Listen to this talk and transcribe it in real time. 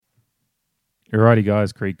Alrighty,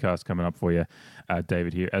 guys, Creedcast coming up for you.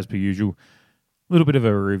 David here, as per usual. A little bit of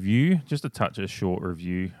a review, just a short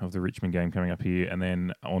review of the Richmond game coming up here, and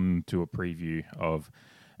then on to a preview of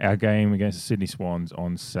our game against the Sydney Swans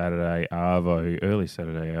on Saturday, early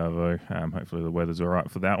Saturday, hopefully the weather's all right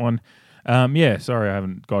for that one. Sorry I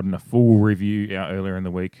haven't gotten a full review out earlier in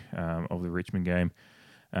the week of the Richmond game.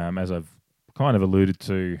 As I've kind of alluded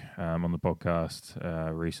to on the podcast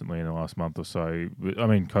recently in the last month or so. I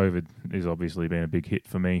mean, COVID has obviously been a big hit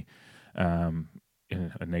for me, a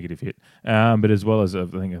negative hit. But as well as I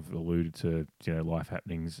think I've alluded to, life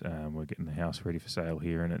happenings. We're getting the house ready for sale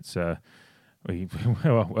here, and it's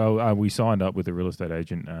we signed up with a real estate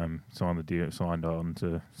agent, signed on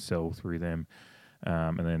to sell through them.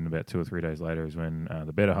 And then about 2 or 3 days later is when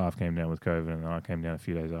the better half came down with COVID, and then I came down a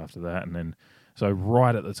few days after that, and then. So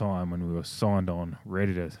right at the time when we were signed on,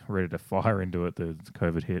 ready to fire into it, the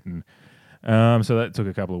COVID hit, and so that took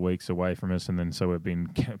a couple of weeks away from us, and then so we've been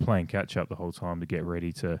playing catch up the whole time to get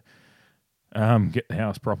ready to get the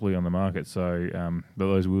house properly on the market. So but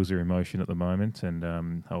those wheels are in motion at the moment, and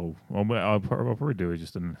I'll probably do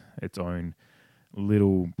just its own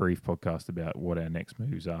little brief podcast about what our next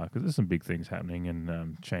moves are, because there's some big things happening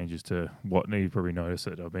and changes to what you probably noticed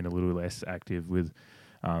that I've been a little less active with.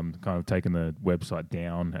 Kind of taking the website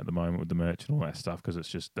down at the moment with the merch and all that stuff, because it's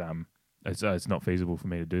just it's not feasible for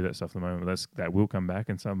me to do that stuff at the moment. But that will come back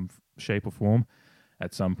in some shape or form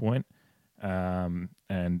at some point. And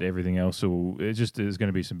everything else there's going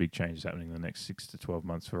to be some big changes happening in the next 6 to 12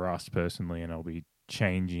 months for us personally, and I'll be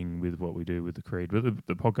changing with what we do with the Creed. But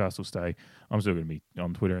the podcast will stay. I'm still going to be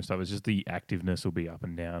on Twitter and stuff. It's just the activeness will be up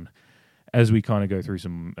and down as we kind of go through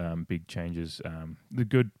some big changes. The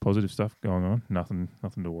good, positive stuff going on, nothing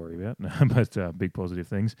to worry about, but big positive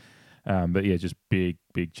things. But yeah, just big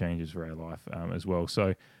changes for our life as well.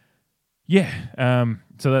 So so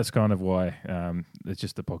that's kind of why it's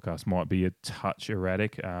just the podcast might be a touch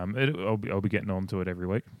erratic. I'll be getting onto it every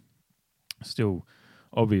week. Still,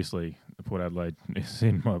 obviously, the Port Adelaide is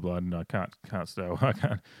in my blood, and I can't stay. I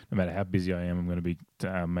can't, no matter how busy I am, I'm going to be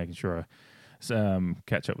making sure I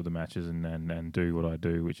catch up with the matches and do what I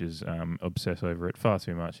do, which is obsess over it far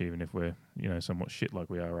too much, even if we're somewhat shit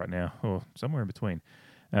like we are right now, or somewhere in between.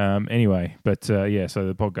 Anyway, but so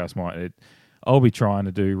the podcast I'll be trying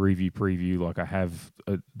to do preview like I have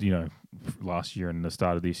last year and the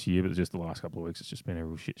start of this year, but just the last couple of weeks it's just been a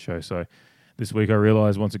real shit show. So this week I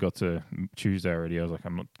realised once it got to Tuesday already, I was like,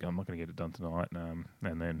 I'm not going to get it done tonight. And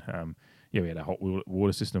then we had a hot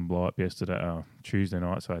water system blow up yesterday, Tuesday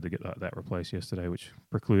night, so I had to get that replaced yesterday, which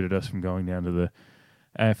precluded us from going down to the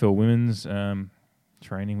AFL women's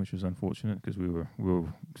training, which was unfortunate because we were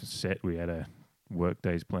set. We had a work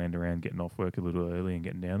days planned around getting off work a little early and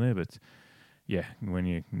getting down there, but yeah, when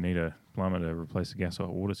you need a plumber to replace a gas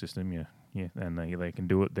hot water system, and they can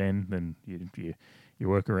do it then you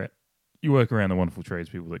work around the wonderful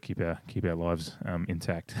tradespeople that keep our lives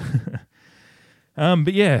intact.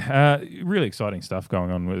 Really exciting stuff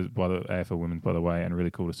going on by the AFL women, by the way, and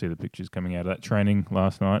really cool to see the pictures coming out of that training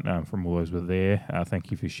last night from all those who were there.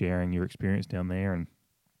 Thank you for sharing your experience down there, and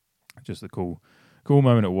just a cool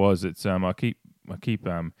moment it was. It's I keep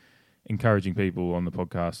encouraging people on the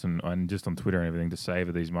podcast and just on Twitter and everything to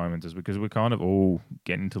savor these moments, is because we're kind of all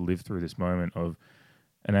getting to live through this moment of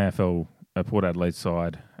an AFL, a Port Adelaide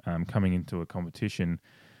side coming into a competition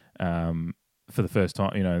for the first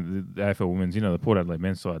time. The AFL women's, the Port Adelaide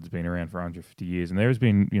men's side has been around for 150 years, and there has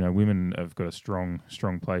been, women have got a strong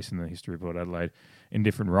place in the history of Port Adelaide in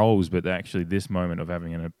different roles, but actually this moment of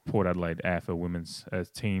having a Port Adelaide AFL women's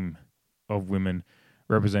team of women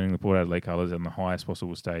representing the Port Adelaide colours on the highest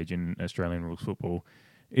possible stage in Australian rules football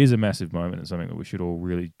is a massive moment, and something that we should all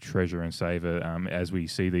really treasure and savour as we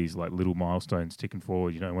see these like little milestones ticking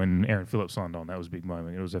forward. When Erin Phillips signed on, that was a big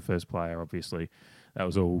moment. It was her first player, obviously. That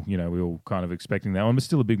was all, we were all kind of expecting that one, but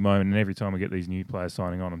still a big moment. And every time we get these new players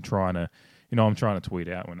signing on, I'm trying to tweet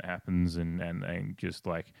out when it happens and just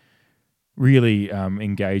like really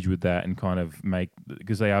engage with that and kind of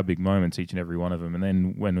because they are big moments, each and every one of them. And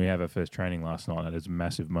then when we have our first training last night, that is a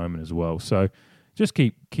massive moment as well. So just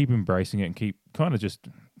keep embracing it and keep kind of just,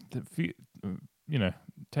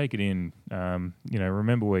 take it in.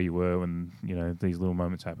 Remember where you were when, these little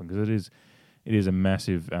moments happen, because it is a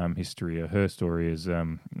massive history. Her story is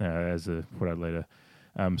as a Port Adelaide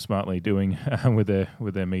smartly doing with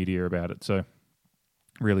their media about it. So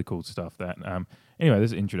really cool stuff. That anyway,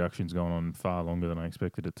 this introduction's gone on far longer than I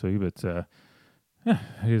expected it to, but it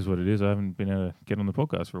is what it is. I haven't been able to get on the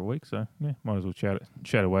podcast for a week, so might as well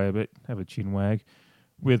chat away a bit, have a chin wag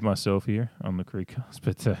with myself here on the Creekcast.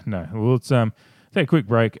 But no, well, let's take a quick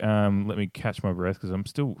break. Let me catch my breath because I'm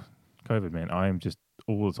still COVID, man. I am just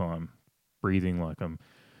all the time breathing like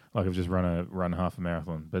I've just run half a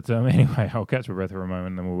marathon. But anyway, I'll catch my breath for a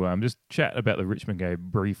moment, and we'll just chat about the Richmond game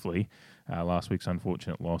briefly. Last week's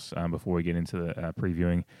unfortunate loss before we get into the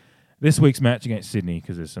previewing this week's match against Sydney,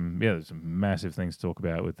 because there's some massive things to talk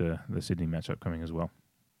about with the Sydney matchup coming as well.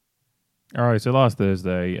 All right, so last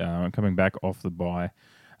Thursday, coming back off the bye,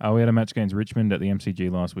 we had a match against Richmond at the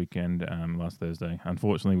MCG last weekend, last Thursday.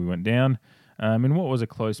 Unfortunately, we went down in what was a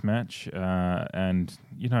close match, and,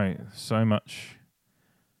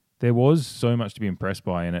 there was so much to be impressed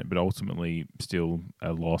by in it, but ultimately still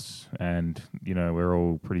a loss. And, we're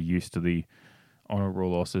all pretty used to the honourable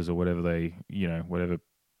losses or whatever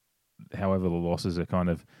however the losses are kind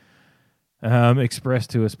of expressed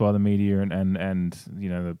to us by the media and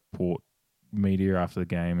the Port media after the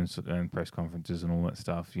game and press conferences and all that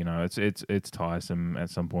stuff. It's tiresome at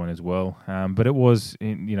some point as well. But it was,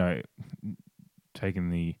 taking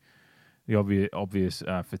the obvious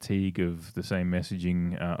fatigue of the same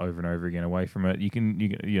messaging over and over again away from it. You can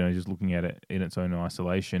just looking at it in its own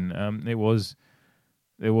isolation.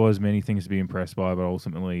 There was many things to be impressed by, but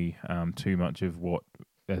ultimately too much of what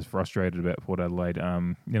has frustrated about Port Adelaide.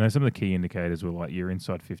 Some of the key indicators were like your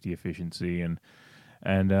inside 50 efficiency and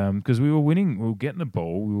because we were winning, we were getting the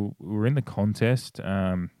ball, we were in the contest.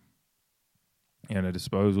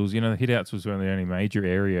 Disposals, the hit-outs was one of the only major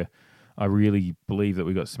area I really believe that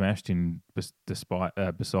we got smashed in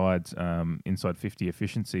besides inside 50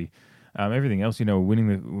 efficiency. Everything else, we're winning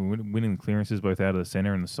the clearances both out of the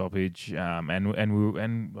centre and the stoppage,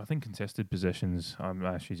 and I think contested possessions. I'm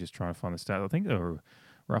actually just trying to find the stat. I think they were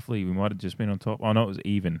roughly, we might have just been on top. Oh no, it was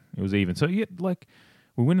even. So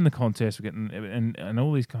we're winning the contest. We're getting and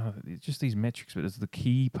all these kind of just these metrics, but it's the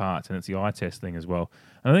key parts, and it's the eye test thing as well.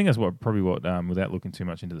 And I think that's what without looking too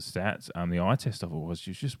much into the stats, the eye test of it was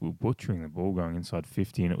just we're butchering the ball going inside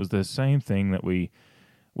 50, and it was the same thing that we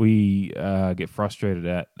get frustrated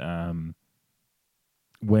at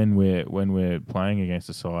when we're playing against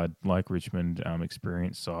a side like Richmond,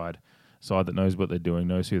 experienced side that knows what they're doing,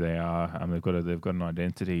 knows who they are. They've got an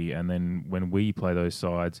identity, and then when we play those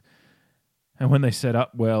sides. And when they set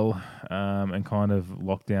up well and kind of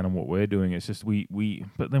lock down on what we're doing, it's just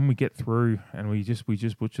but then we get through and we just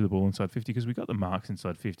butcher the ball inside 50 because we got the marks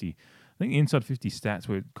inside 50. I think the inside 50 stats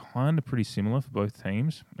were kind of pretty similar for both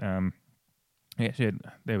teams. We actually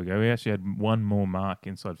had one more mark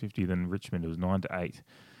inside 50 than Richmond. It was 9-8.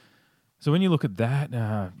 So when you look at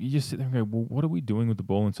that, you just sit there and go, well, what are we doing with the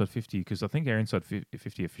ball inside 50? Because I think our inside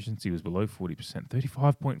 50 efficiency was below 40%,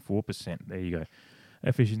 35.4%. There you go.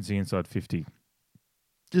 Efficiency inside 50.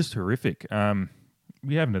 Just horrific.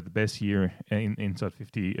 We haven't had the best year in inside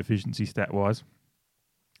 50 efficiency stat-wise.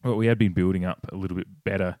 But we had been building up a little bit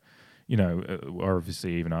better,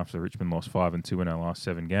 obviously even after Richmond lost 5-2 in our last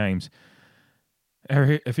 7 games.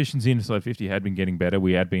 Our efficiency inside 50 had been getting better.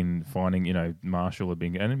 We had been finding, Marshall was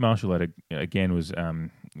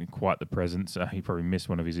quite the presence. He probably missed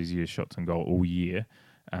one of his easiest shots on goal all year.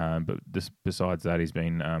 But besides that, he's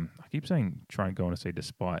been. I keep saying trying to say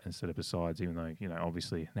despite instead of besides, even though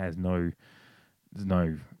obviously there's no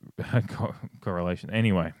correlation.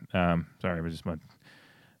 Anyway, sorry, it was just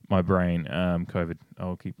my brain. COVID.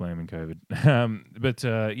 I'll keep blaming COVID. But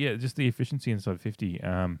just the efficiency inside 50.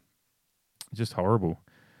 Just horrible.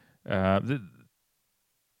 10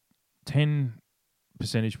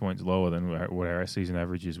 percentage points lower than what our season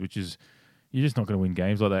average is, which is. You're just not going to win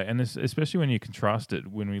games like that. And especially when you contrast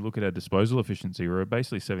it, when we look at our disposal efficiency, we're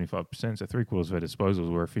basically 75%. So 3/4 of our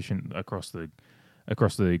disposals were efficient across the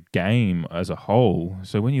game as a whole.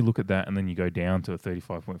 So when you look at that and then you go down to a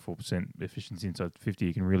 35.4% efficiency inside 50,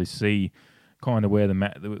 you can really see kind of where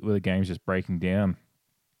the game's just breaking down.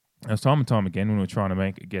 As time and time again, when we're trying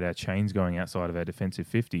to get our chains going outside of our defensive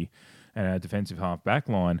 50 and our defensive half back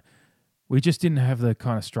line, we just didn't have the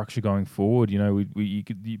kind of structure going forward.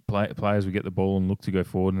 Players would get the ball and look to go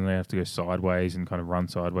forward, and they have to go sideways and kind of run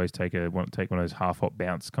sideways, take one of those half-hop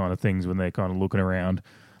bounce kind of things when they're kind of looking around,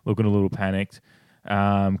 looking a little panicked.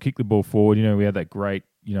 Kick the ball forward. We had that great,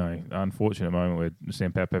 unfortunate moment where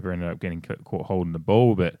Sam Pepper ended up getting caught holding the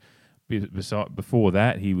ball, but before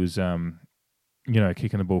that, he was,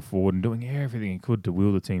 kicking the ball forward and doing everything he could to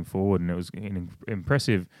wheel the team forward, and it was an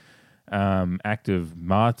impressive act of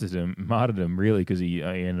martyrdom really, because he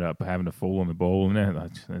ended up having to fall on the ball, and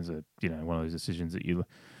there's one of those decisions that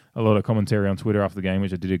a lot of commentary on Twitter after the game,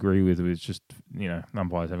 which I did agree with, was just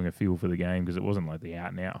umpires having a feel for the game, because it wasn't like the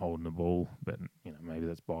out and out holding the ball, but maybe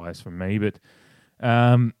that's bias from me, but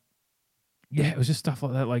it was just stuff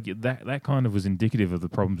like that. Like that kind of was indicative of the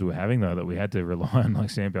problems we were having, though, that we had to rely on like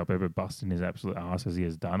Sam Pepper busting his absolute arse as he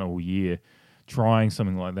has done all year trying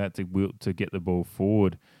something like that to get the ball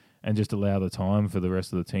forward and just allow the time for the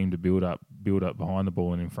rest of the team to build up behind the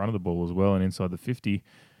ball and in front of the ball as well and inside the 50.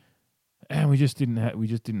 And we just didn't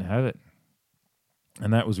have it.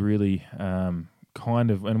 And that was really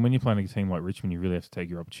kind of, and when you're playing a team like Richmond, you really have to take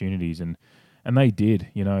your opportunities, and they did.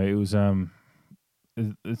 It was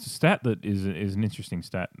it's a stat that is an interesting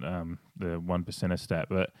stat, the 1%er stat,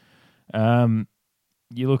 but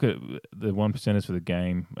you look at the 1%ers for the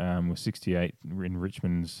game, with 68 in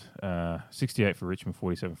Richmond's, 68 for Richmond,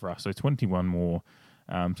 47 for us, so 21 more.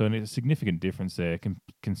 So it's a significant difference there,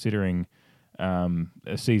 considering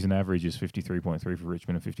a season average is 53.3 for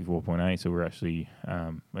Richmond and 54.8. So we're actually,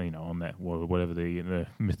 on that, whatever the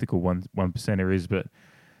mythical 1%er is, but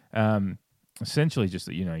essentially just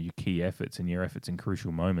that, your key efforts and your efforts in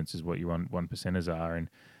crucial moments is what your 1%ers are,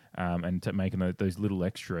 and to making those little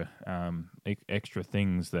extra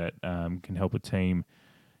things that can help a team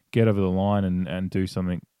get over the line and do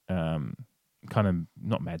something kind of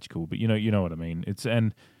not magical, but you know what I mean.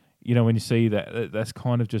 When you see that, that's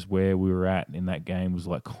kind of just where we were at in that game, was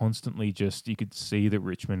like constantly just, you could see that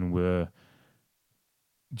Richmond were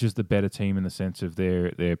just the better team in the sense of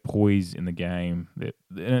their poise in the game. And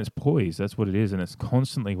it's poise, that's what it is. And it's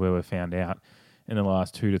constantly where we've found out in the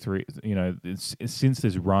last 2 to 3, it's since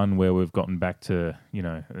this run where we've gotten back to,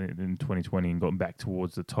 in 2020 and gotten back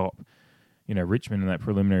towards the top, Richmond in that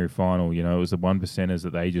preliminary final, it was the 1%ers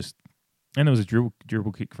that they just, and there was a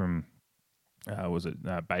dribble kick from,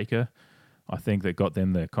 Baker, I think, that got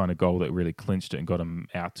them the kind of goal that really clinched it and got them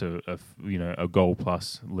out to a goal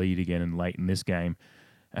plus lead again and late in this game.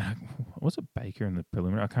 Was it Baker in the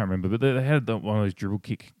preliminary? I can't remember, but they had one of those dribble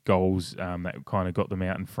kick goals that kind of got them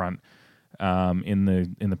out in front in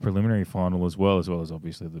the preliminary final as well as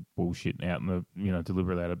obviously the bullshit out in the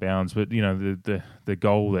deliberate out of bounds. But the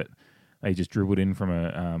goal that they just dribbled in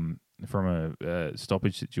from a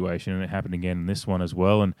stoppage situation, and it happened again in this one as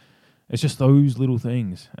well. And it's just those little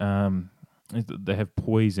things. They have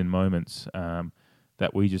poise in moments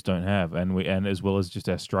that we just don't have, and as well as just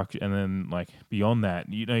our structure. And then beyond that,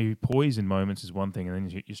 poise in moments is one thing, and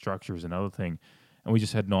then your structure is another thing. And we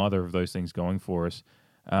just had neither of those things going for us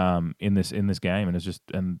in this game,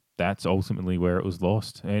 and that's ultimately where it was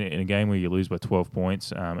lost. In a game where you lose by 12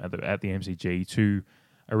 points at the MCG to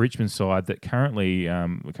a Richmond side that currently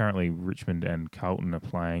Richmond and Carlton are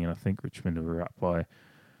playing, and I think Richmond are up by.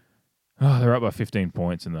 They're up by 15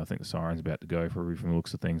 points, and I think the siren's about to go from the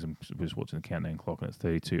looks of things. I'm just watching the countdown clock, and it's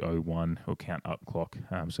 32:01, or count up clock.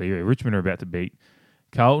 Richmond are about to beat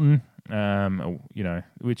Carlton,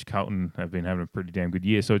 which Carlton have been having a pretty damn good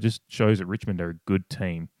year. So it just shows that Richmond are a good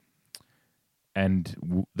team, and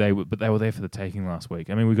they were there for the taking last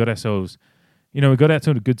week. I mean, we got ourselves, we got out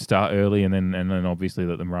to a good start early, and then obviously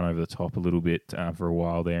let them run over the top a little bit for a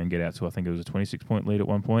while there and get out to, I think it was a 26-point lead at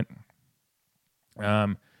one point.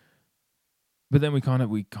 But then we kind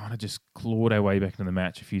of just clawed our way back into the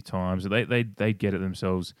match a few times. They'd get it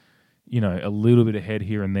themselves, a little bit ahead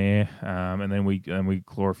here and there, and then we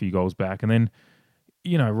claw a few goals back, and then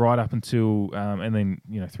right up until and then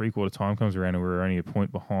 3/4 time comes around and we're only a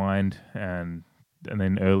point behind, and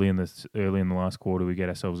then early in the last quarter we get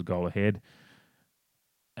ourselves a goal ahead,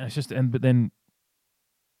 and it's just but then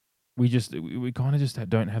we kind of just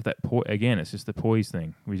don't have that poise. Again, it's just the poise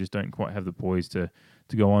thing. We just don't quite have the poise to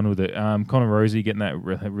go on with it. Connor Rosie getting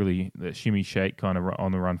that shimmy shake kind of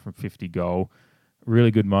on the run from 50 goal. Really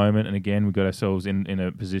good moment. And again, we got ourselves in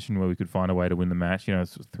a position where we could find a way to win the match.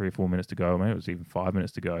 It's 3 or 4 minutes to go. Maybe it was even 5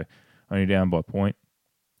 minutes to go. Only down by point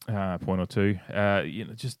or two.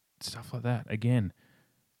 Just stuff like that. Again,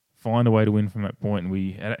 find a way to win from that point. And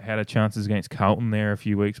we had our chances against Carlton there a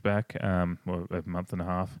few weeks back, or a month and a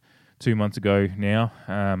half. 2 months ago now.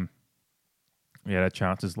 We had our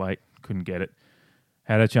chances late, couldn't get it.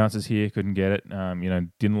 Had our chances here, couldn't get it.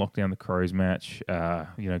 Didn't lock down the Crows match.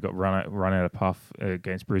 Got run out of puff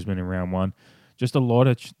against Brisbane in round one. Just a lot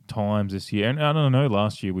of times this year. And I don't know,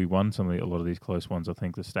 last year we won a lot of these close ones. I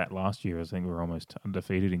think the stat last year, I think we were almost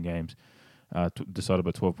undefeated in games. Decided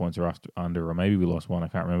by 12 points or under, or maybe we lost one, I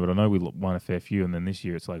can't remember. But I know we won a fair few, and then this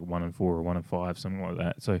year it's 1-4 or 1-5, something like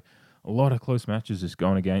that. So a lot of close matches just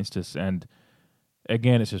going against us, and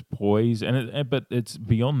again, it's just poise. But it's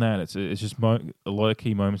beyond that. It's just a lot of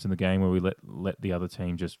key moments in the game where we let the other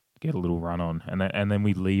team just get a little run on, and then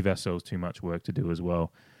we leave ourselves too much work to do as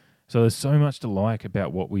well. So there's so much to like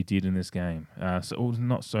about what we did in this game.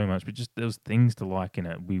 Not so much, but just there was things to like in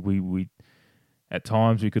it. We at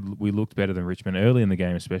times we looked better than Richmond early in the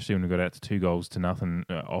game, especially when we got out to 2-0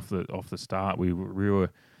 off the start. We were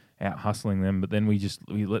out hustling them, but then we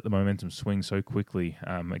let the momentum swing so quickly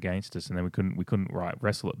against us, and then we couldn't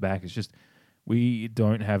wrestle it back. It's just we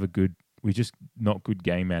don't have we're just not good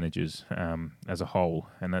game managers as a whole,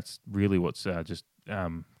 and that's really what's just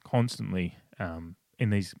constantly in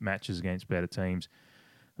these matches against better teams.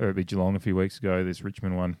 Or it'd be Geelong a few weeks ago, this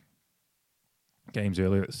Richmond one. Games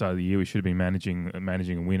earlier at the start of the year, we should have been managing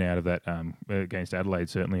a win out of that against Adelaide,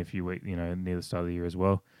 certainly a few weeks, near the start of the year as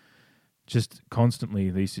well. Just constantly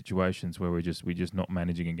these situations where we're just not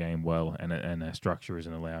managing a game well, and our structure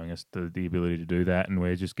isn't allowing us the ability to do that, and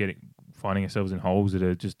we're just finding ourselves in holes that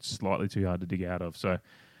are just slightly too hard to dig out of. So,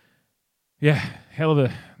 yeah, hell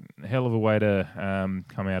of a way to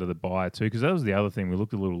come out of the bye too, because that was the other thing. We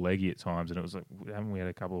looked a little leggy at times, and it was like, haven't we had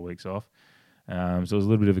a couple of weeks off? So it was a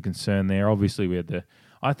little bit of a concern there. Obviously, we had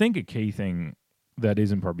I think a key thing that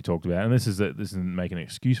isn't probably talked about, and this isn't making an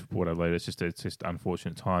excuse for Port Adelaide. It's just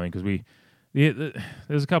unfortunate timing because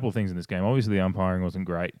there's a couple of things in this game. Obviously, the umpiring wasn't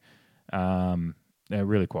great. They're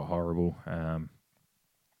really quite horrible.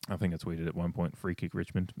 I think I tweeted at one point, free kick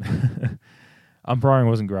Richmond. Umpiring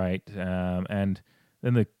wasn't great, and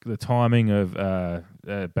then the timing of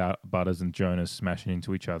Butters and Jonas smashing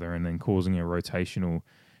into each other and then causing a rotational.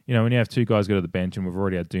 When you have two guys go to the bench, and we've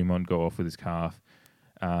already had Dumont go off with his calf,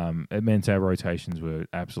 it meant our rotations were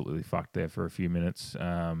absolutely fucked there for a few minutes.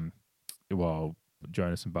 While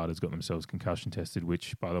Jonas and Butters got themselves concussion tested,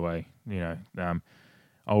 which, by the way,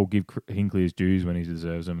 I'll give Hinkley his dues when he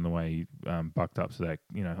deserves them, and the way he bucked up to that.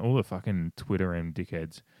 All the fucking Twitter and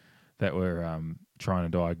dickheads that were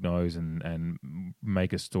trying to diagnose and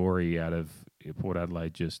make a story out of Port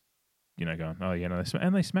Adelaide, just going, oh yeah,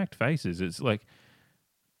 and they smacked faces. It's like,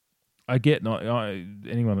 I get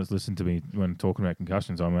anyone that's listened to me when talking about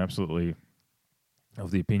concussions, I'm absolutely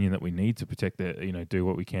of the opinion that we need to protect do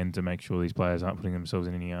what we can to make sure these players aren't putting themselves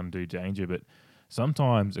in any undue danger. But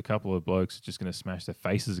sometimes a couple of blokes are just going to smash their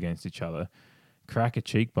faces against each other, crack a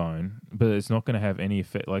cheekbone, but it's not going to have any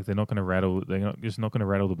effect. Like they're not going to rattle. They're just not going to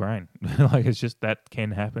rattle the brain. Like it's just that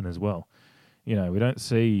can happen as well. We don't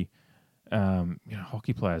see.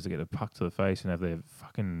 Hockey players that get a puck to the face and have their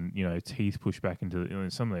fucking, teeth pushed back into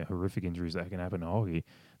some of the horrific injuries that can happen to hockey.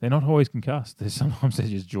 They're not always concussed. Sometimes their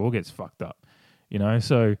just jaw gets fucked up,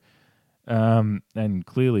 So, and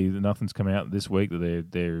clearly nothing's come out this week that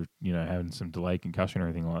they're having some delayed concussion or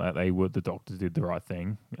anything like that. The doctors did the right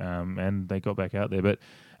thing, and they got back out there. But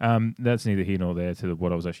that's neither here nor there to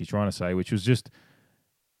what I was actually trying to say, which was just.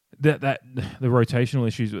 That the rotational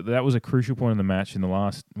issues, that was a crucial point in the match in the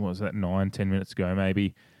last, 9-10 minutes ago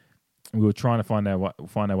maybe. We were trying to find our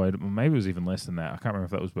way to, maybe it was even less than that. I can't remember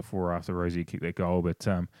if that was before or after Rosie kicked that goal, but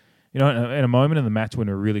in a moment in the match when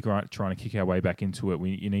we're really trying to kick our way back into it,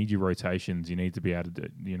 you need your rotations, you need to be able to do,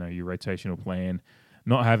 your rotational plan,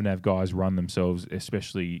 not having to have guys run themselves,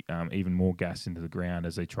 especially even more gas into the ground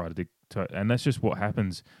as they try to and that's just what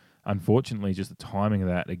happens. Unfortunately, just the timing of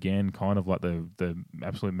that, again, kind of like the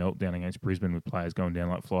absolute meltdown against Brisbane with players going down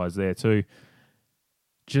like flies there too.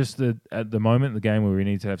 Just at the moment in the game where we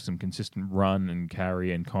need to have some consistent run and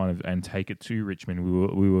carry and take it to Richmond,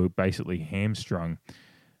 we were basically hamstrung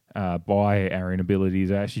by our inability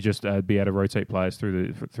to actually just be able to rotate players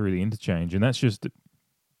through the interchange. And that's just,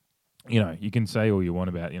 you can say all you want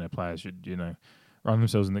about, players should, run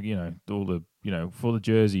themselves in the, all the, for the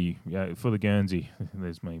jersey, for the Guernsey.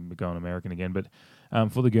 There's me going American again, but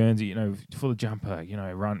for the Guernsey, for the jumper,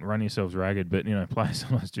 run yourselves ragged. But players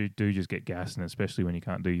sometimes do just get gassed, and especially when you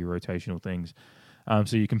can't do your rotational things.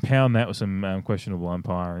 So you compound that with some questionable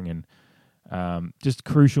umpiring and just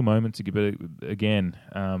crucial moments. But again,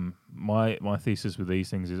 my thesis with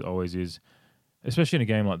these things is, especially in a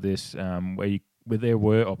game like this, where there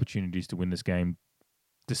were opportunities to win this game.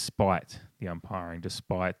 Despite the umpiring,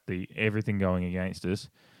 despite everything going against us,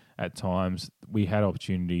 at times we had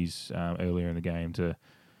opportunities earlier in the game and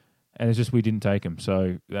it's just we didn't take them.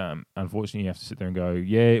 So unfortunately, you have to sit there and go,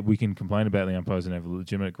 yeah, we can complain about the umpires and have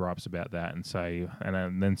legitimate gripes about that, and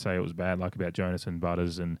then say it was bad, like about Jonas and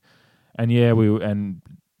Butters, and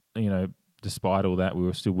despite all that, we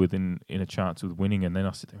were still in a chance of winning. And then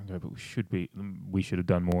I sit there and go, but we should have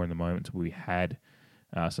done more in the moments where we had.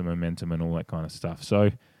 Some momentum and all that kind of stuff.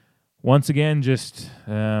 So, once again, just,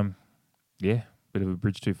 bit of a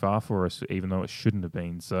bridge too far for us, even though it shouldn't have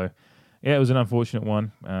been. So, yeah, it was an unfortunate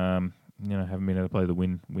one. Haven't been able to play the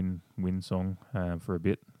win song for a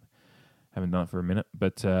bit. Haven't done it for a minute.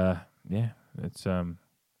 But, it's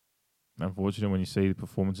unfortunate when you see the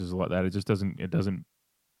performances like that. It just doesn't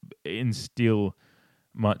instill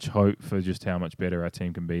much hope for just how much better our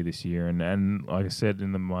team can be this year. And like I said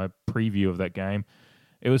in my preview of that game,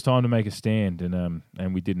 it was time to make a stand,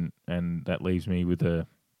 and we didn't, and that leaves me with a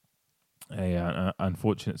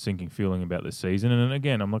unfortunate sinking feeling about this season. And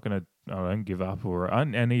again, I don't give up,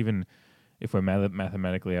 and even if we're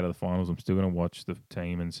mathematically out of the finals, I'm still going to watch the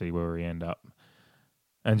team and see where we end up.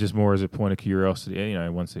 And just more as a point of curiosity,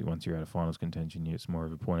 once you're out of finals contention, it's more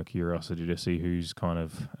of a point of curiosity to see who's kind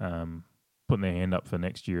of putting their hand up for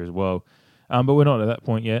next year as well. But we're not at that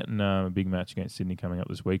point yet, and a big match against Sydney coming up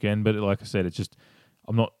this weekend. But like I said, it's just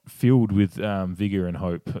I'm not filled with vigour and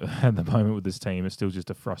hope at the moment with this team. It's still just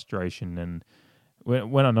a frustration, and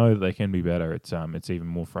when I know that they can be better, it's even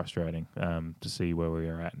more frustrating to see where we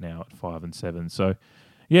are at now at 5 and 7. So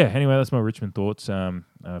yeah, anyway, that's my Richmond thoughts.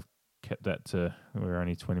 I've kept that to we're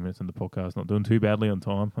only 20 minutes in the podcast, not doing too badly on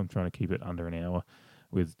time. I'm trying to keep it under an hour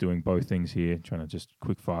with doing both things here, trying to just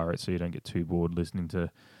quick fire it so you don't get too bored listening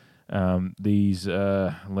to these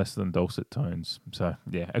less than dulcet tones. So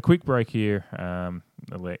yeah, a quick break here.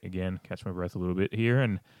 Again, catch my breath a little bit here,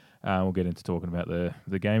 and we'll get into talking about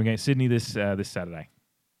the game against Sydney this Saturday.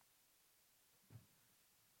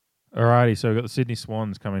 Alrighty, so we've got the Sydney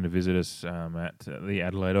Swans coming to visit us at the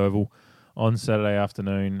Adelaide Oval on Saturday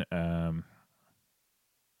afternoon.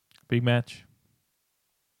 Big match.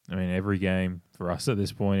 I mean, every game for us at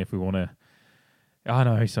this point, if we want to. I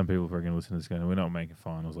know some people are going to listen to this going, we're not making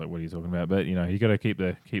finals. Like, what are you talking about? But you got to keep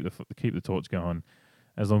the torch going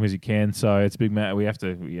as long as you can. So it's a big match. We have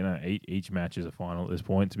to, each match is a final at this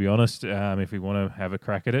point, to be honest, if we want to have a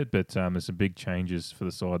crack at it. But there's some big changes for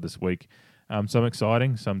the side this week. Some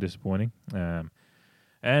exciting, some disappointing.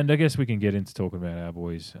 And I guess we can get into talking about our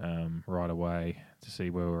boys right away to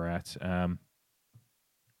see where we're at.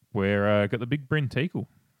 We're got the big Bryn Teakle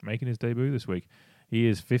making his debut this week. He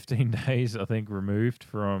is 15 days, I think, removed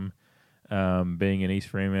from being an East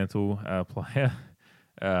Fremantle player,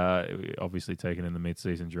 obviously taken in the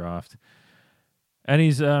mid-season draft. And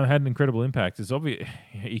he's had an incredible impact. It's obvious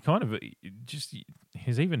he kind of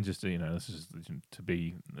he's even just this is to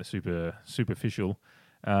be super superficial,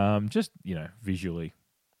 visually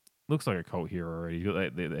looks like a cult hero already. He's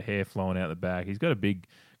got the hair flowing out the back. He's got a big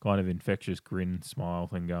kind of infectious grin smile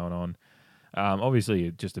thing going on. Obviously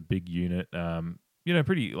just a big unit.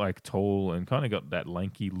 Pretty like tall and kind of got that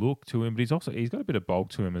lanky look to him, but he's got a bit of bulk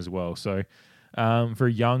to him as well. So for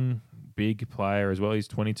a young big player as well, he's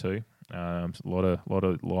 22. A lot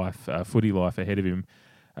of life, footy life ahead of him,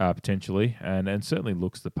 potentially, and certainly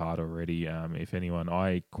looks the part already. If anyone,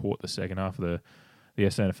 I caught the second half of the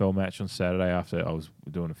SNFL match on Saturday after I was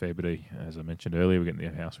doing a fair bit of, as I mentioned earlier, we're getting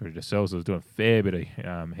the house ready to sell, so I was doing a fair bit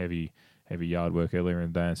of heavy yard work earlier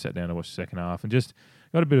in the day and sat down to watch the second half and just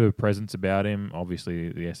got a bit of a presence about him. Obviously,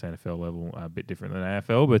 the SNFL level a bit different than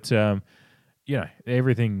AFL, but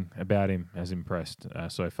everything about him has impressed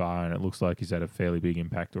so far, and it looks like he's had a fairly big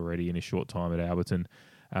impact already in his short time at Alberton,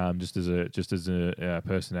 just as a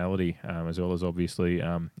personality, as well as obviously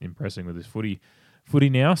impressing with his footy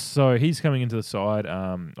now. So he's coming into the side,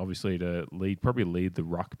 obviously to probably lead the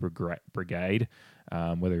ruck brigade.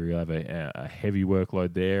 Whether he'll have a heavy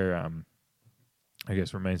workload there, I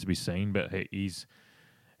guess remains to be seen. But he's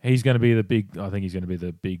going to be the big. I think he's going to be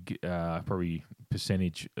the big, probably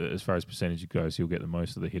percentage as far as percentage goes. He'll get the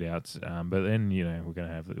most of the hit outs. But then we're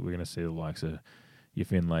going to see the likes of your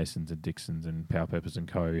Finlaysons and Dixons and Power Peppers and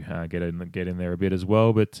co. Get in there a bit as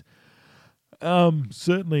well. But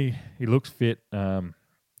certainly he looks fit. And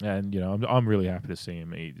I'm really happy to see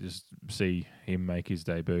him make his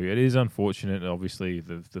debut. It is unfortunate, obviously.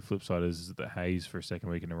 The flip side is that Hayes for a second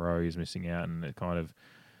week in a row is missing out, and it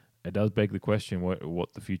does beg the question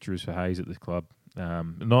what the future is for Hayes at this club.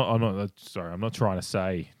 I'm not trying to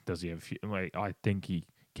say does he have. I think he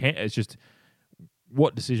can. It's just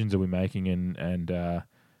what decisions are we making, and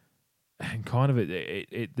kind of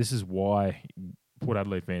this is why Port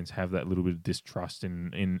Adelaide fans have that little bit of distrust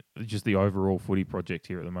in just the overall footy project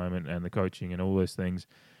here at the moment and the coaching and all those things.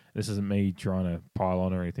 This isn't me trying to pile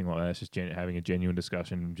on or anything like that. It's just having a genuine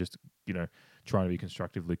discussion, just trying to be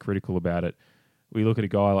constructively critical about it. We look at a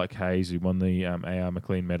guy like Hayes who won the A.R.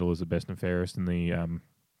 McLean medal as the best and fairest in the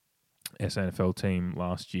SNFL team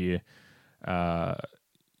last year.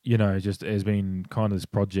 Just has been kind of this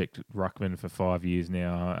project ruckman for 5 years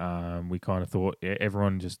now. We kind of thought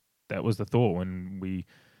everyone just. That was the thought when we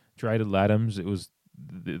traded Laddams. It was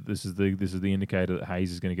this is the indicator that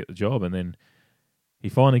Hayes is going to get the job, and then he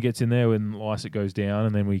finally gets in there when Lycett goes down,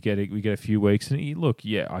 and then we get a few weeks. And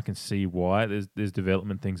I can see why there's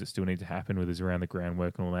development things that still need to happen with his around the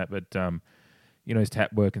groundwork and all that. But his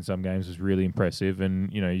tap work in some games was really impressive, and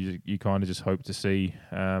you kind of just hope to see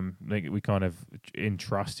we kind of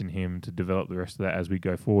entrust in him to develop the rest of that as we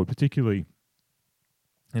go forward, particularly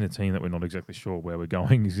in a team that we're not exactly sure where we're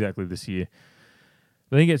going exactly this year.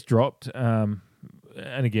 Then he gets dropped, and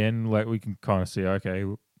again, like we can kind of see, okay,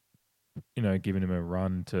 giving him a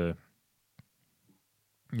run to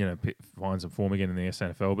find some form again in the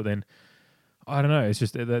SNFL. But then I don't know. It's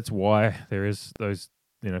just that's why there is those.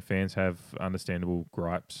 Fans have understandable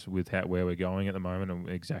gripes with where we're going at the moment. I'm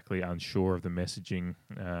exactly unsure of the messaging.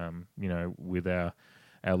 With our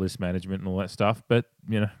list management and all that stuff. But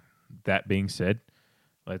that being said,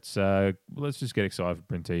 let's just get excited for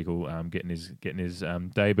Bryn Teakle getting his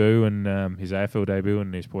debut and his AFL debut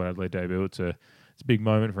and his Port Adelaide debut. It's a big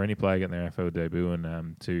moment for any player getting their AFL debut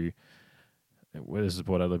and well, this is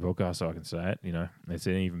Port Adelaide podcast, so I can say it. It's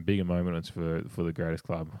an even bigger moment. It's for the greatest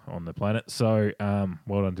club on the planet. So,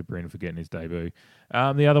 well done to Bryn for getting his debut.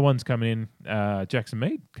 The other one's coming in, Jackson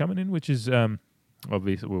Mead coming in, which is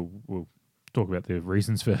obviously we'll talk about the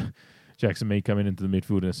reasons for Jackson Mead coming into the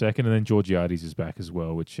midfield in a second, and then Georgiades is back as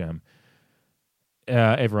well, which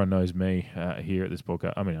everyone knows me here at this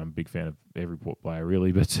podcast. I mean, I'm a big fan of every Port player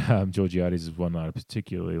really, but Georgiades is one that I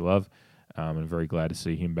particularly love. I'm very glad to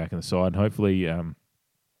see him back in the side. And hopefully,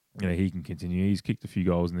 he can continue. He's kicked a few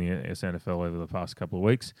goals in the SNFL over the past couple of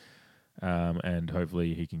weeks, and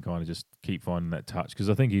hopefully he can kind of just keep finding that touch because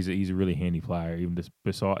I think he's a really handy player. Even just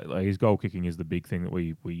beside his goal kicking is the big thing that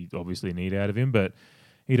we obviously need out of him, but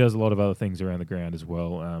he does a lot of other things around the ground as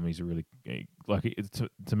well. He's a really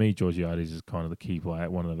to me, Georgiades is kind of the key player,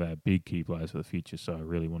 one of our big key players for the future. So I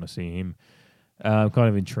really want to see him. Kind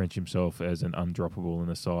of entrench himself as an undroppable in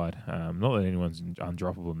the side. Not that anyone's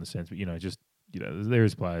undroppable in the sense, but there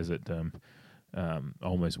is players that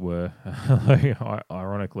almost were.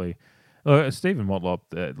 Ironically, Stephen Motlop,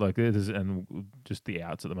 and just the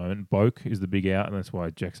outs at the moment. Boak is the big out, and that's why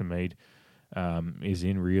Jackson Mead is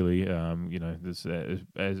in really.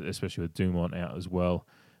 Especially with Dumont out as well.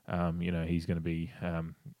 He's going to be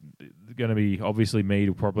obviously Mead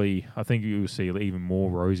will probably. I think you will see even more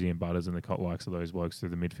Rosie and Butters and the likes of those blokes through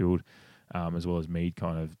the midfield, as well as Mead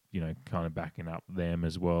kind of backing up them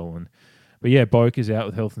as well. But yeah, Boak is out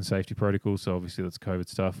with health and safety protocols, so obviously that's COVID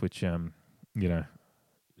stuff, which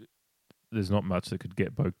there's not much that could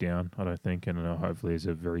get Boak down, I don't think, and hopefully it's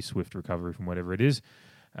a very swift recovery from whatever it is.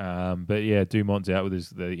 But yeah, Dumont's out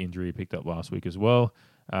with the injury he picked up last week as well.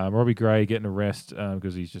 Robbie Gray getting a rest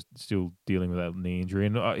because he's just still dealing with that knee injury.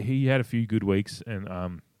 And he had a few good weeks and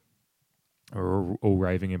are all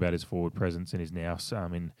raving about his forward presence and his nous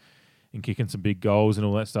in kicking some big goals and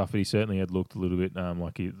all that stuff. But he certainly had looked a little bit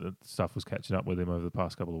like the stuff was catching up with him over the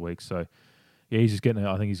past couple of weeks. So yeah, I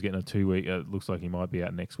think he's getting a 2 week. It looks like he might be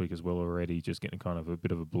out next week as well already, just getting kind of a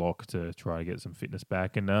bit of a block to try to get some fitness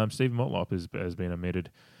back. And Stephen Motlop has been omitted.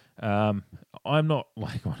 I'm not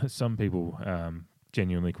like some people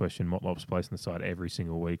genuinely question Motlop's place in the side every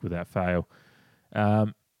single week without fail.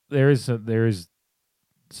 There is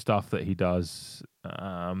stuff that he does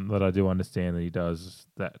that I do understand that he does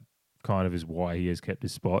that kind of is why he has kept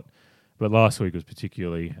his spot. But last week was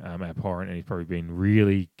particularly abhorrent, and he's probably been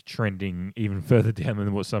really trending even further down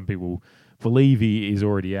than what some people believe he is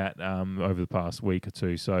already at over the past week or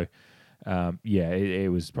two. So,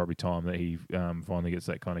 it was probably time that he finally gets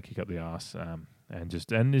that kind of kick up the arse and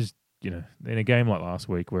is in a game like last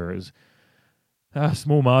week where it was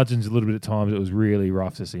small margins a little bit at times. It was really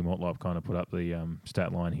rough to see Motlop kind of put up the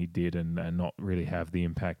stat line he did and not really have the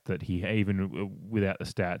impact that he even without the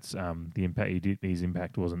stats the impact he did. His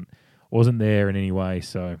impact wasn't there in any way.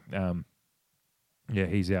 So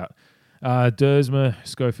he's out. Dersma,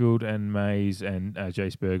 Schofield, and Mays and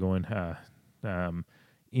Jace Burgoyne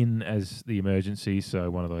in as the emergency. So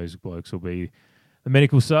one of those blokes will be the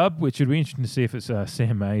medical sub, which would be interesting to see if it's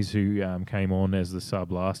Sam Mays who came on as the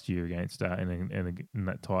sub last year against in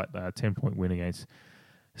that tight 10-point win against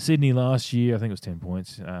Sydney last year. I think it was 10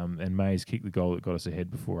 points. And Mays kicked the goal that got us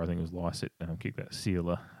ahead before. I think it was Lysett kicked that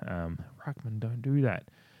sealer. Ruckman, don't do that.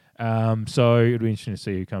 So it'd be interesting to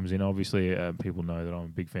see who comes in. Obviously, people know that I'm a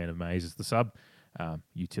big fan of Mays as the sub.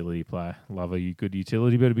 Utility player, love a good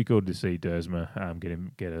utility, but it'd be good to see Dersma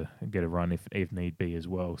get a run if need be as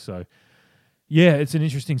well. So yeah, it's an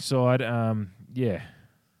interesting side.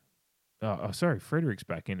 Sorry, Frederick's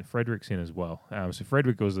back in. Frederick's in as well. So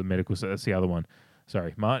Frederick was the medical. So that's the other one.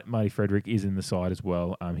 Sorry, Marty Frederick is in the side as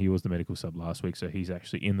well. He was the medical sub last week, so he's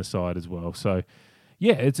actually in the side as well. So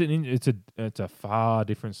yeah, it's a far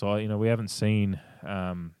different side. We haven't seen.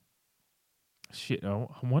 I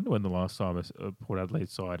wonder when the last time a Port Adelaide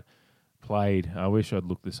side played. I wish I'd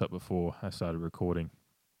looked this up before I started recording.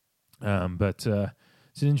 But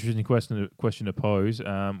it's an interesting question to pose.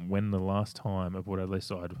 When the last time a Port Adelaide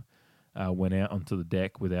side went out onto the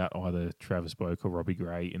deck without either Travis Boak or Robbie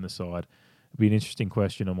Gray in the side. It'd be an interesting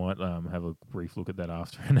question. I might have a brief look at that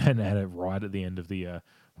after and add it right at the end of the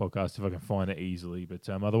podcast if I can find it easily. But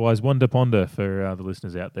otherwise, one to ponder for the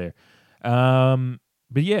listeners out there.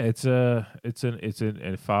 but yeah, it's a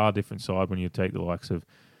far different side when you take the likes of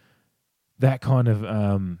that kind of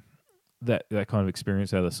that kind of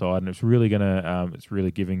experience out of the side, and it's really it's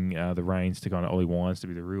really giving the reins to kind of Ollie Wines to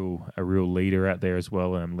be a real leader out there as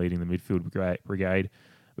well, and leading the midfield brigade.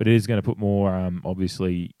 But it is going to put more,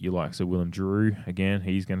 obviously, your likes of Willem Drew again.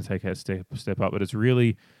 He's going to take a step up, but it's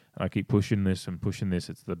really, I keep pushing this and pushing this.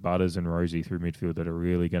 It's the Butters and Rosie through midfield that are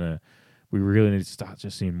really going to. We really need to start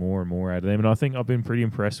just seeing more and more out of them, and I think I've been pretty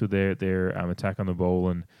impressed with their attack on the ball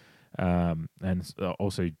and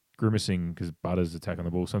also grimacing because Butters' attack on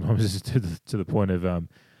the ball sometimes is to the point of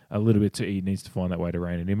a little bit he needs to find that way to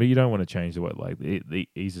rein it in, but you don't want to change the way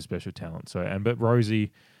he's a special talent. So but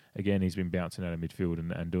Rosie. Again, he's been bouncing out of midfield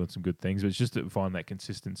and doing some good things, but it's just to find that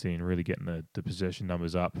consistency and really getting the possession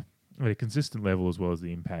numbers up at a consistent level as well as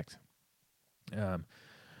the impact.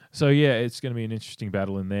 So, yeah, it's going to be an interesting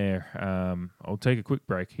battle in there. I'll take a quick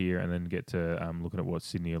break here and then get to looking at what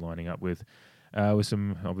Sydney are lining up with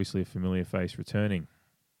some, obviously, a familiar face returning.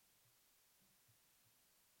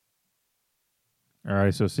 All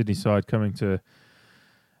right, so Sydney side coming to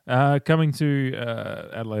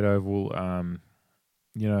Adelaide Oval.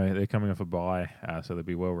 They're coming off a bye, so they'll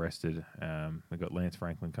be well rested. They've got Lance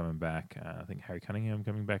Franklin coming back. I think Harry Cunningham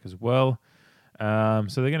coming back as well. So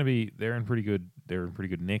they're in pretty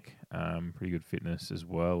good nick, pretty good fitness as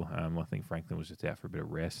well. I think Franklin was just out for a bit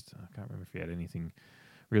of rest. I can't remember if he had anything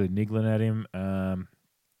really niggling at him.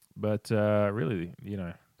 But really,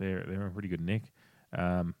 they're in pretty good nick.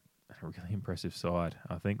 A really impressive side.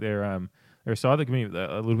 I think they're a side that can be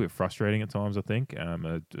a little bit frustrating at times, I think,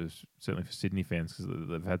 certainly for Sydney fans, because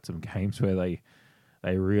they've had some games where they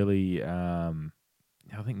really, I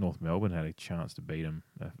think North Melbourne had a chance to beat them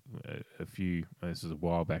a few, this is a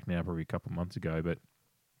while back now, probably a couple of months ago, but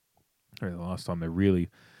the last time they really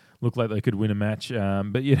looked like they could win a match.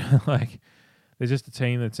 But, they're just a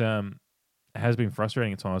team that has been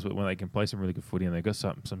frustrating at times, but when they can play some really good footy and they've got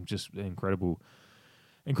some just incredible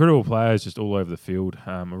players just all over the field.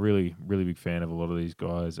 I'm a really, really big fan of a lot of these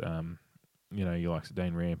guys. You like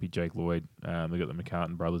Dane Rampy, Jake Lloyd. They've got the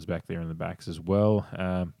McCartan brothers back there in the backs as well.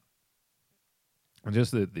 And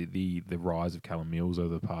just the rise of Callum Mills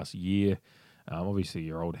over the past year. Obviously,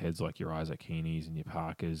 your old heads like your Isaac Heaney's and your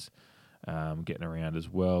Parkers getting around as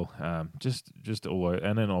well. Just all over.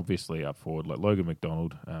 And then obviously up forward, like Logan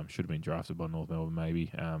McDonald should have been drafted by North Melbourne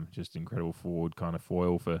maybe. Just incredible forward kind of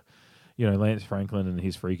foil for Lance Franklin and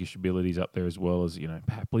his freakish abilities up there as well as,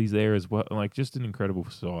 Papley's there as well. Like, just an incredible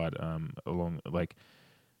side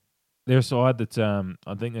they're a side that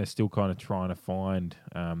I think they're still kind of trying to find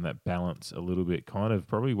that balance a little bit, kind of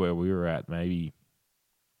probably where we were at maybe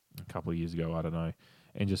a couple of years ago, I don't know,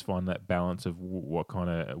 and just find that balance of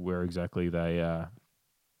where exactly they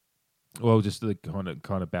just the kind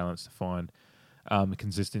of balance to find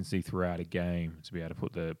consistency throughout a game to be able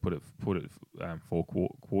to put it 4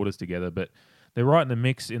 quarters together. But they're right in the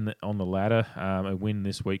mix on the ladder. A win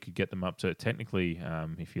this week could get them up to technically,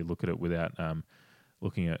 if you look at it without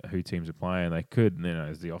looking at who teams are playing, they could.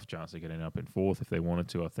 There's the off chance they could end up in 4th if they wanted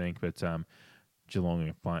to, I think. But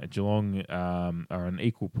Geelong are on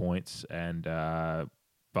equal points and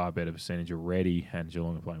far better percentage already, and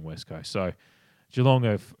Geelong are playing West Coast. So Geelong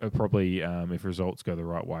are probably, if results go the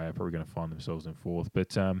right way, are probably going to find themselves in 4th.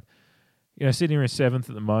 But, Sydney are in 7th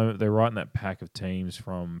at the moment. They're right in that pack of teams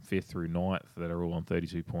from 5th through 9th that are all on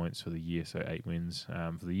 32 points for the year, so 8 wins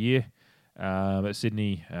for the year. But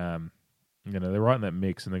Sydney, they're right in that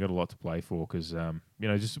mix, and they've got a lot to play for because,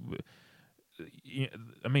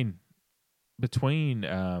 between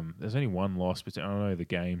there's only one loss, but I don't know the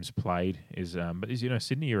games played is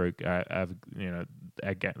Sydney are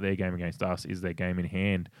their game against us is their game in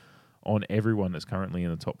hand on everyone that's currently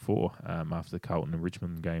in the top 4 after the Carlton and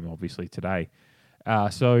Richmond game obviously today.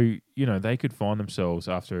 So they could find themselves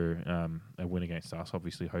after a win against us.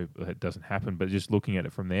 Obviously, hope that doesn't happen, but just looking at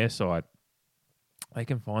it from their side, they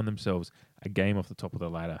can find themselves a game off the top of the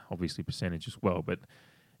ladder. Obviously, percentage as well, but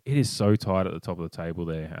it is so tight at the top of the table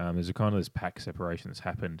there. There's a kind of this pack separation that's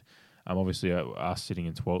happened. Obviously, us sitting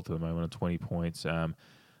in 12th at the moment on 20 points.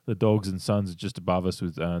 The Dogs and Suns are just above us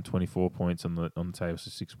with 24 points on the table, so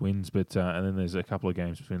 6 wins. But and then there's a couple of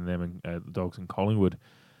games between them and the Dogs and Collingwood.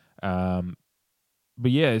 But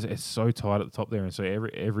yeah, it's so tight at the top there, and so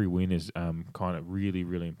every win is kind of really,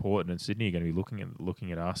 really important. And Sydney are going to be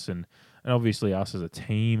looking at us, and obviously us as a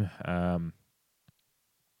team,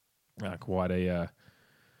 quite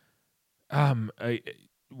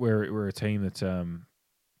we're a team that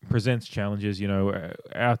presents challenges.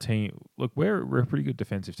 Our team, look, we're a pretty good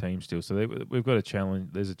defensive team still, so we've got a challenge.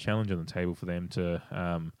 There's a challenge on the table for them to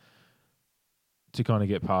to kind of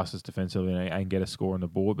get past us defensively and get a score on the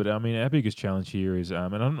board. But I mean, our biggest challenge here is,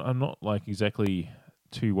 and I'm not like exactly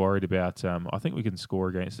too worried about. I think we can score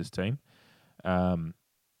against this team, and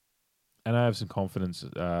I have some confidence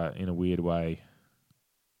in a weird way.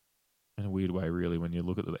 In a weird way, really, when you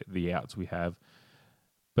look at the outs we have.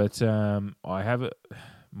 But I have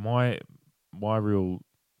my real,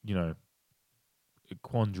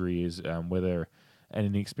 quandary is whether an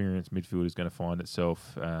inexperienced midfield is going to find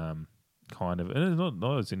itself kind of, and it's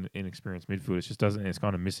not as inexperienced midfield. It just doesn't. It's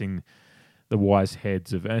kind of missing the wise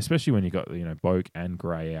heads of, and especially when you got Boak and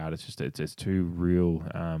Gray out. It's just it's two real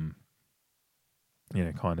kind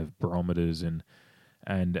of barometers and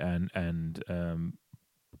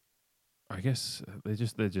I guess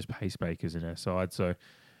they're just pacemakers in our side. So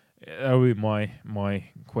that would be my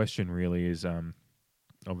question really is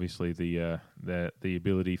obviously the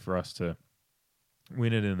ability for us to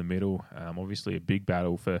win it in the middle. Obviously a big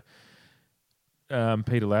battle for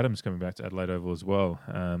Peter Laddams coming back to Adelaide Oval as well.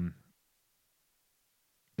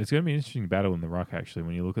 It's going to be an interesting battle in the ruck actually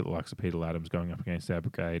when you look at the likes of Peter Laddams going up against our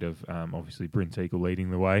brigade of obviously Bryn Teakle leading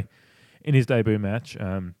the way in his debut match.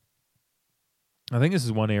 I think this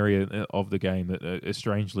is one area of the game that is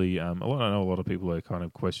strangely, I know a lot of people are kind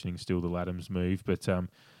of questioning still the Laddams move, but it's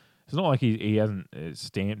not like he hasn't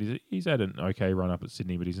stamped. He's had an okay run up at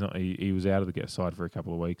Sydney, but he's not. He was out of the side for a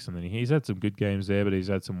couple of weeks, and then he's had some good games there, but he's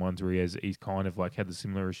had some ones where he's kind of like had the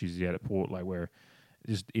similar issues he had at Port, like where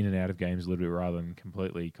just in and out of games a little bit rather than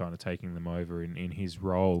completely kind of taking them over in his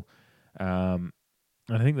role. I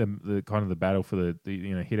think the kind of the battle for the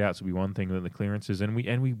hit outs will be one thing, but the clearances and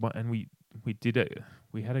we did it.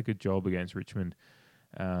 We had a good job against Richmond,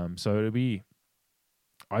 so it'll be.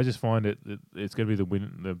 I just find it's going to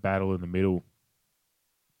be the battle in the middle,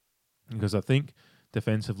 because I think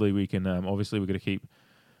defensively we can obviously we're going to keep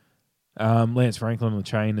Lance Franklin on the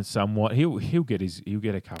chain and somewhat. He'll get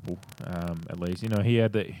a couple at least.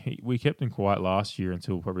 We kept him quiet last year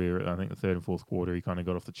until probably I think the third and fourth quarter. He kind of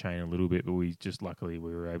got off the chain a little bit, but we just luckily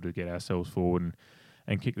we were able to get ourselves forward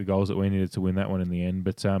and kick the goals that we needed to win that one in the end.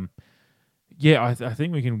 But yeah, I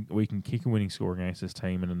think we can kick a winning score against this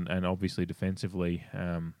team, and obviously defensively,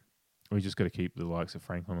 we just got to keep the likes of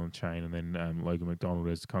Franklin on the chain, and then Logan McDonald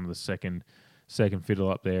as kind of the second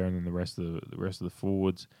fiddle up there, and then the rest of the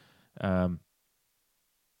forwards. I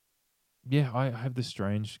have this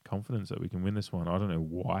strange confidence that we can win this one. I don't know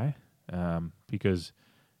why, because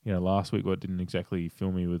last week what didn't exactly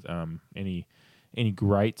fill me with any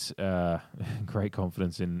great great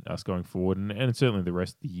confidence in us going forward, and certainly the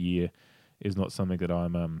rest of the year is not something that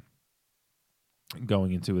I'm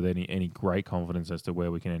going into with any great confidence as to where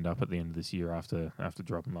we can end up at the end of this year after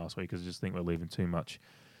dropping last week, because I just think we're leaving too much.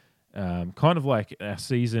 Kind of like our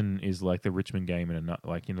season is like the Richmond game,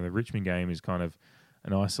 the Richmond game is kind of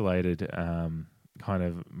an isolated kind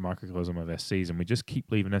of microcosm of our season. We just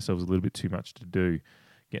keep leaving ourselves a little bit too much to do,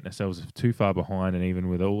 getting ourselves too far behind, and even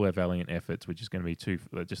with all our valiant efforts, we're just going to be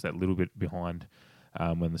just that little bit behind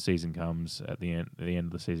when the season comes at the end of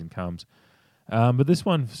the season comes. But this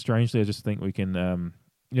one, strangely, I just think we can.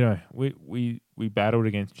 We battled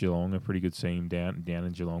against Geelong, a pretty good team down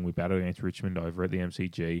in Geelong. We battled against Richmond over at the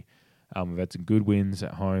MCG. We've had some good wins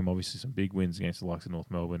at home, obviously some big wins against the likes of North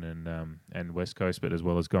Melbourne and West Coast, but as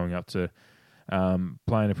well as going up to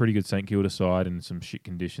playing a pretty good St Kilda side in some shit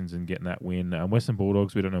conditions and getting that win. Western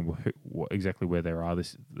Bulldogs, we don't know exactly where they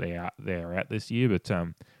are at this year, but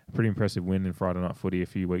a pretty impressive win in Friday Night Footy a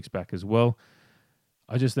few weeks back as well.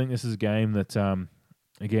 I just think this is a game that,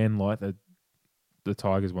 again, like the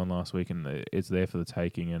Tigers won last week, and it's there for the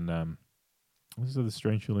taking. And this is the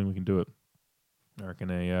strange feeling we can do it. I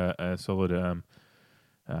reckon a solid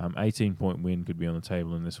 18-point win could be on the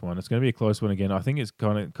table in this one. It's going to be a close one again. I think it's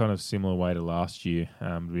kind of similar way to last year.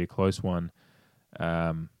 It'll be a close one,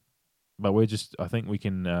 but I think we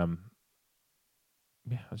can. I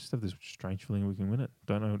just have this strange feeling we can win it.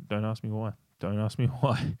 Don't ask me why. Don't ask me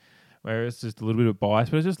why. Where it's just a little bit of bias,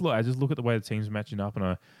 but I just look at the way the team's matching up,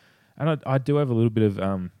 and I do have a little bit of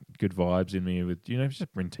good vibes in me with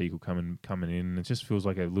just Bryn Teakle coming in, and it just feels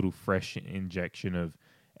like a little fresh injection of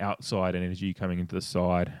outside energy coming into the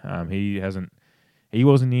side. He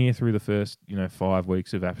wasn't here through the first 5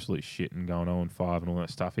 weeks of absolute shit and going 0-5 and all that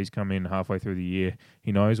stuff. He's come in halfway through the year.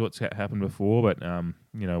 He knows what's happened before, but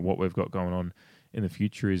what we've got going on in the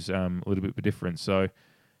future is a little bit different. So.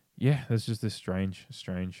 Yeah, there's just this strange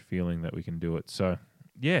feeling that we can do it. So,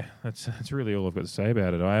 yeah, that's really all I've got to say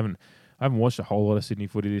about it. I haven't watched a whole lot of Sydney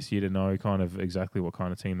footy this year to know kind of exactly what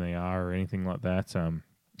kind of team they are or anything like that.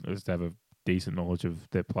 Just to have a decent knowledge of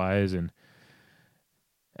their players, and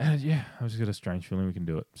Yeah, I've just got a strange feeling we can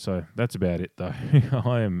do it. So that's about it, though.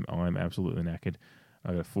 I'm absolutely knackered.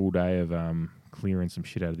 I got a full day of clearing some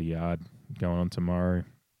shit out of the yard going on tomorrow.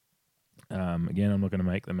 Again, I'm not going to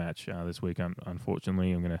make the match this week.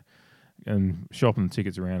 Unfortunately, I'm going to shopping the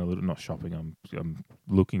tickets around a little. Not shopping. I'm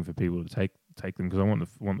looking for people to take them because I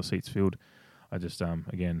want the seats filled. I just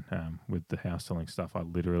again with the house selling stuff, I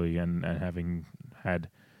literally and having had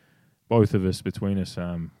both of us between us,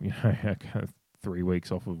 3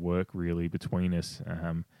 weeks off of work really between us.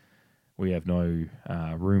 We have no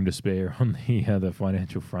room to spare on the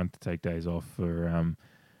financial front to take days off for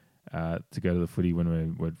to go to the footy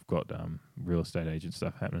when we've got real estate agent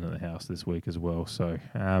stuff happening at the house this week as well. So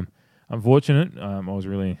unfortunate. I was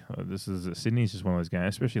really Sydney's just one of those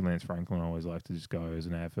games, especially Lance Franklin. I always like to just go as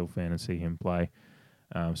an AFL fan and see him play.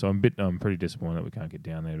 So I'm pretty disappointed that we can't get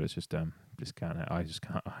down there. But it's just can't. I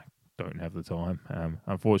don't have the time.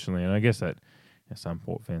 Unfortunately, and I guess that some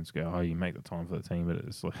Port fans go, "Oh, you make the time for the team," but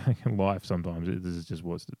it's like life sometimes. This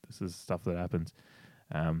is stuff that happens.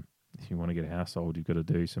 If you want to get a house sold, you've got to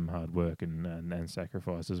do some hard work and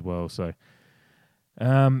sacrifice as well. So,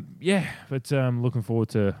 looking forward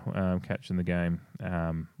to catching the game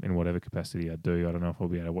in whatever capacity I do. I don't know if I'll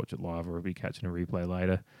be able to watch it live or I'll be catching a replay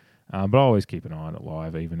later. But I always keep an eye on it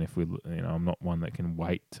live, even if I'm not one that can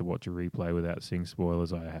wait to watch a replay without seeing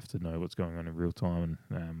spoilers. I have to know what's going on in real time,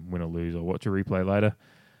 and win or lose, I'll watch a replay later.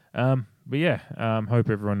 Hope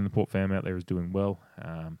everyone in the Port fam out there is doing well.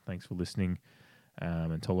 Thanks for listening.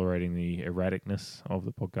 And tolerating the erraticness of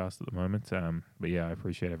the podcast at the moment. I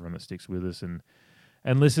appreciate everyone that sticks with us and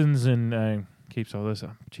listens and keeps all this.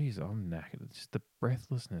 Jeez, I'm knackered. It's just the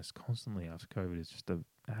breathlessness constantly after COVID is just an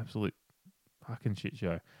absolute fucking shit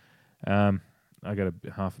show. I got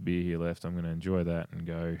half a beer here left. I'm going to enjoy that and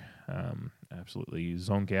go absolutely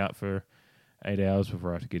zonk out for 8 hours before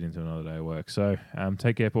I have to get into another day of work. So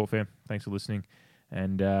take care, Port fam. Thanks for listening.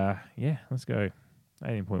 And let's go.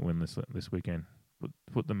 18-point win this weekend.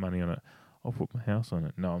 Put the money on it. I'll put my house on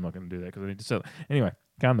it. No, I'm not going to do that because I need to sell it. Anyway,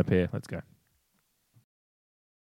 calm the pair. Let's go.